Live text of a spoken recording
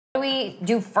What do we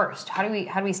do first? How do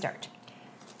we start?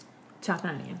 Chop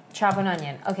an onion. Chop an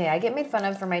onion. Okay, I get made fun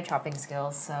of for my chopping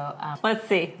skills, so let's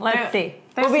see. Let's see.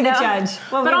 We'll be the judge.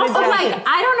 But also, like,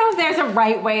 I don't know if there's a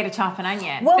right way to chop an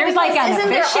onion. Well, there's like an isn't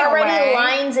there efficient already way.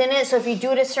 lines in it? So if you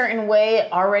do it a certain way,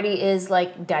 it already is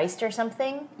like diced or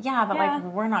something. Yeah, but like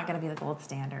we're not gonna be the gold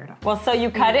standard. Well, so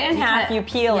you cut it in half, you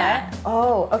peel it.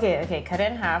 Oh, okay. Cut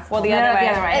it in half. Well, the other way.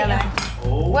 The other way.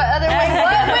 What other way?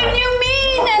 What would you mean?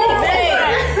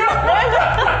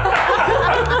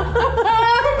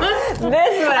 This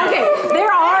way. Okay,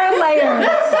 there are like